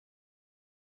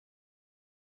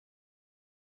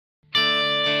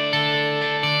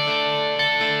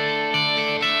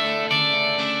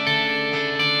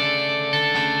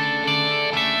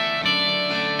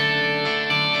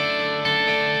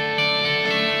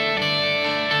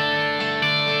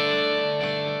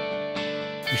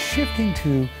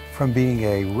shifting from being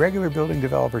a regular building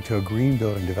developer to a green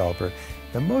building developer,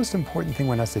 the most important thing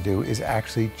one has to do is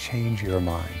actually change your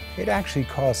mind. It actually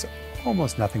costs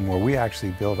almost nothing more. We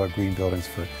actually build our green buildings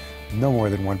for no more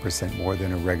than 1% more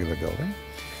than a regular building.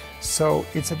 So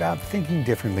it's about thinking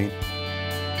differently.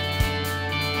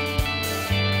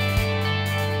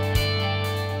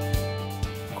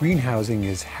 Green housing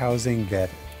is housing that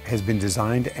has been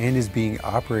designed and is being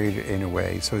operated in a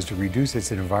way so as to reduce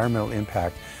its environmental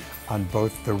impact on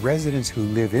both the residents who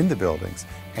live in the buildings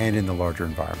and in the larger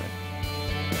environment.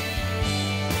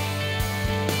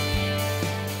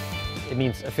 It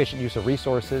means efficient use of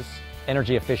resources,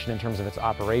 energy efficient in terms of its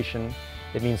operation.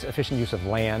 It means efficient use of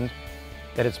land,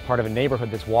 that it's part of a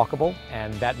neighborhood that's walkable,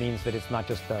 and that means that it's not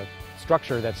just the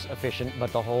structure that's efficient,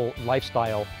 but the whole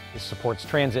lifestyle supports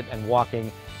transit and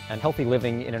walking and healthy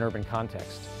living in an urban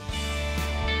context.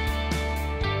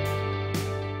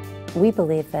 We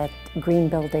believe that green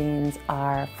buildings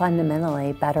are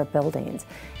fundamentally better buildings,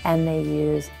 and they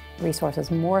use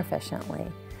resources more efficiently.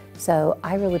 So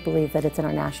I really believe that it's in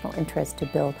our national interest to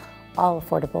build all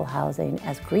affordable housing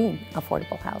as green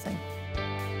affordable housing.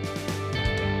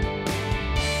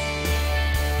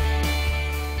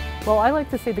 Well, I like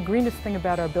to say the greenest thing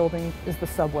about our building is the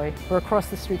subway. We're across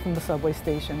the street from the subway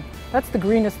station. That's the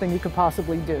greenest thing you could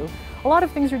possibly do. A lot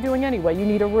of things you're doing anyway. You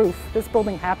need a roof. This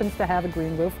building happens to have a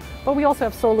green roof, but we also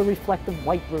have solar reflective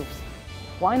white roofs.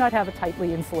 Why not have a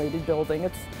tightly insulated building?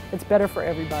 It's better for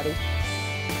everybody.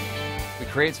 We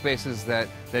create spaces that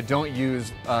don't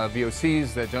use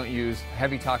VOCs, that don't use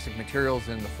heavy toxic materials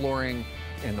in the flooring,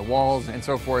 in the walls, and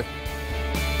so forth.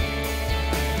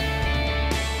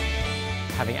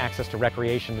 Having access to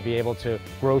recreation, to be able to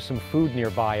grow some food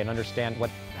nearby and understand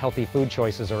what healthy food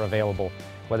choices are available,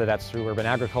 whether that's through urban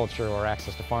agriculture or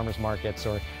access to farmers markets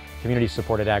or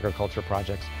community-supported agriculture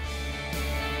projects.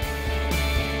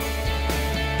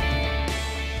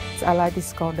 I like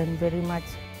this garden very much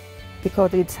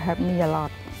because it's helped me a lot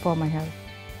for my health.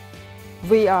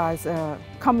 We are as a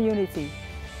community.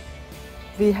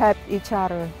 We help each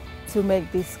other to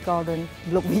make this garden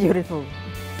look beautiful.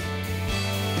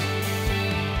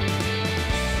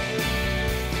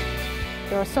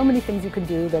 There are so many things you can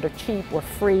do that are cheap or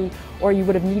free, or you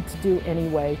would have need to do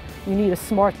anyway. You need a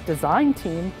smart design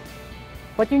team,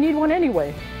 but you need one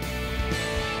anyway.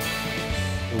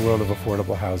 The world of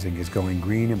affordable housing is going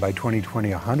green, and by 2020,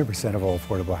 100% of all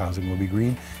affordable housing will be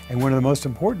green. And one of the most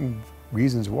important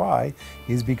reasons why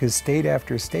is because state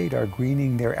after state are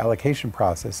greening their allocation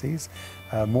processes.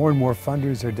 More and more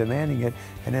funders are demanding it,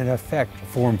 and in effect,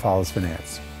 form follows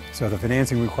finance. So the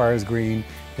financing requires green,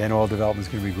 then all development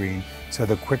is going to be green. So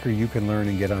the quicker you can learn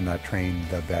and get on that train,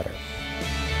 the better.